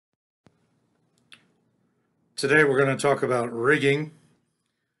Today we're going to talk about rigging.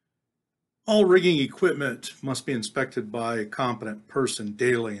 All rigging equipment must be inspected by a competent person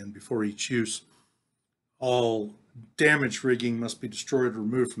daily and before each use. All damaged rigging must be destroyed or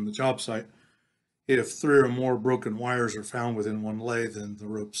removed from the job site. If 3 or more broken wires are found within one lay, then the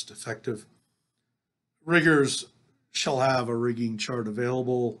rope's defective. Riggers shall have a rigging chart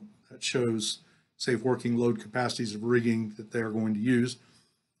available that shows safe working load capacities of rigging that they are going to use.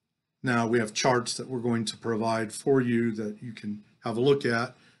 Now we have charts that we're going to provide for you that you can have a look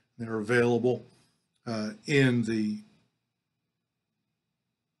at. They're available in the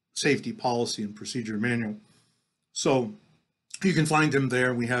Safety Policy and Procedure Manual. So you can find them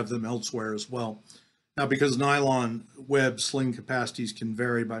there. We have them elsewhere as well. Now, because nylon web sling capacities can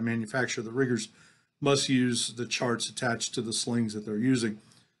vary by manufacturer, the riggers must use the charts attached to the slings that they're using.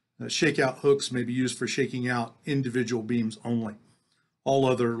 Shakeout hooks may be used for shaking out individual beams only. All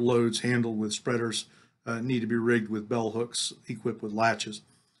other loads handled with spreaders need to be rigged with bell hooks equipped with latches.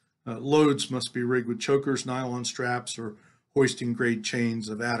 Loads must be rigged with chokers, nylon straps, or hoisting grade chains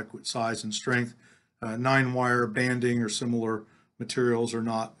of adequate size and strength. 9-wire banding or similar materials are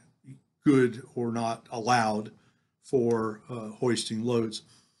not good or not allowed for hoisting loads.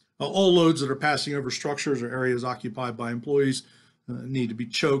 All loads that are passing over structures or areas occupied by employees need to be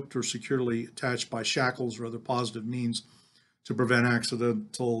choked or securely attached by shackles or other positive means to prevent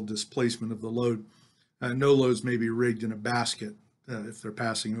accidental displacement of the load. No loads may be rigged in a basket if they're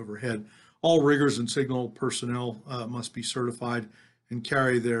passing overhead. All riggers and signal personnel must be certified and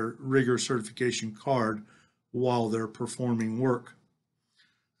carry their rigger certification card while they're performing work.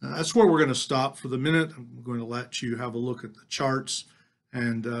 That's where we're going to stop for the minute. I'm going to let you have a look at the charts,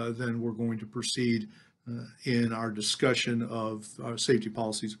 and then we're going to proceed in our discussion of safety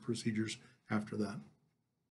policies and procedures after that.